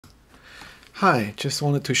Hi, just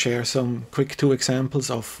wanted to share some quick two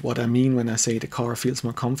examples of what I mean when I say the car feels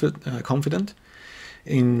more confident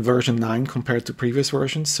in version 9 compared to previous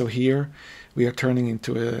versions. So here we are turning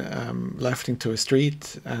into a left into a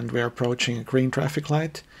street and we're approaching a green traffic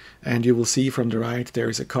light, and you will see from the right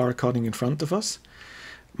there is a car cutting in front of us.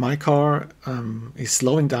 My car is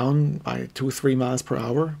slowing down by 2-3 miles per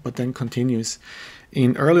hour, but then continues.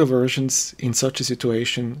 In earlier versions, in such a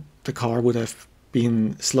situation, the car would have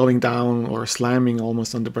been slowing down or slamming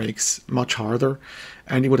almost on the brakes much harder,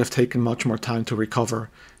 and it would have taken much more time to recover.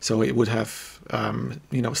 So it would have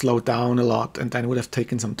slowed down a lot, and then it would have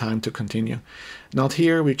taken some time to continue. Not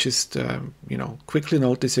here, we just quickly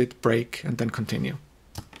notice it, brake, and then continue.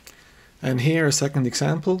 And here a second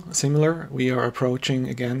example, similar. We are approaching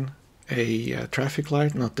again a traffic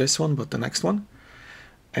light, not this one but the next one,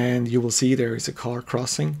 and you will see there is a car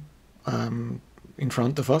crossing in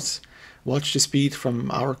front of us. Watch the speed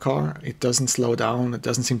from our car. It doesn't slow down, it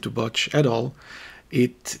doesn't seem to budge at all.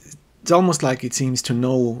 It's almost like it seems to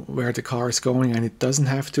know where the car is going and it doesn't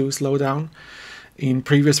have to slow down. In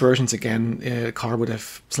previous versions, again, a car would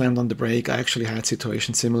have slammed on the brake. I actually had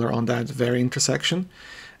situations similar on that very intersection.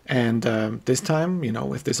 And this time,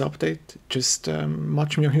 with this update, just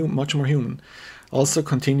much more human. Also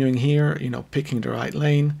continuing here, picking the right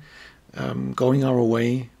lane, going our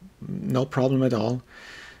way, no problem at all.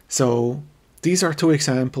 So these are two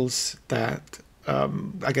examples that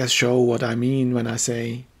I guess show what I mean when I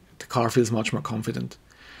say the car feels much more confident.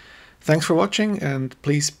 Thanks for watching, and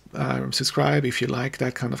please subscribe if you like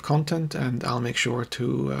that kind of content, and I'll make sure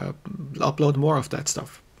to upload more of that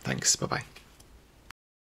stuff. Thanks, bye-bye.